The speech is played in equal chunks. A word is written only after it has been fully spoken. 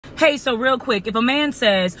Hey, so real quick, if a man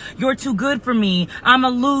says, you're too good for me, I'm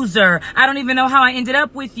a loser, I don't even know how I ended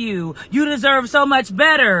up with you, you deserve so much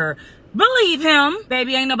better, believe him.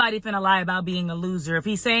 Baby, ain't nobody finna lie about being a loser. If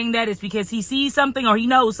he's saying that, it's because he sees something or he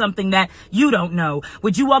knows something that you don't know.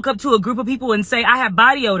 Would you walk up to a group of people and say, I have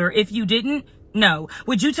body odor, if you didn't? No.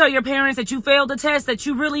 Would you tell your parents that you failed a test that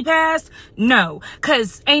you really passed? No.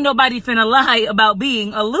 Cause ain't nobody finna lie about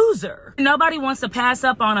being a loser. Nobody wants to pass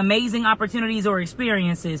up on amazing opportunities or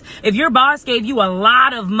experiences. If your boss gave you a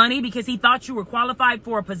lot of money because he thought you were qualified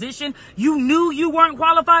for a position you knew you weren't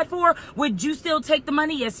qualified for, would you still take the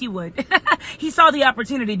money? Yes, you would. He saw the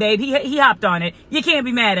opportunity, babe. He hopped on it. You can't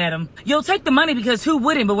be mad at him. You'll take the money because who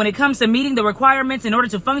wouldn't? But when it comes to meeting the requirements in order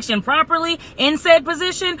to function properly in said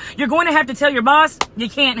position, you're going to have to tell your boss you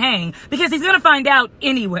can't hang because he's going to find out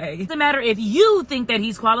anyway. It doesn't matter if you think that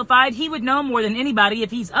he's qualified. He would know more than anybody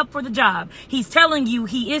if he's up for the job. He's telling you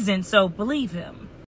he isn't, so believe him.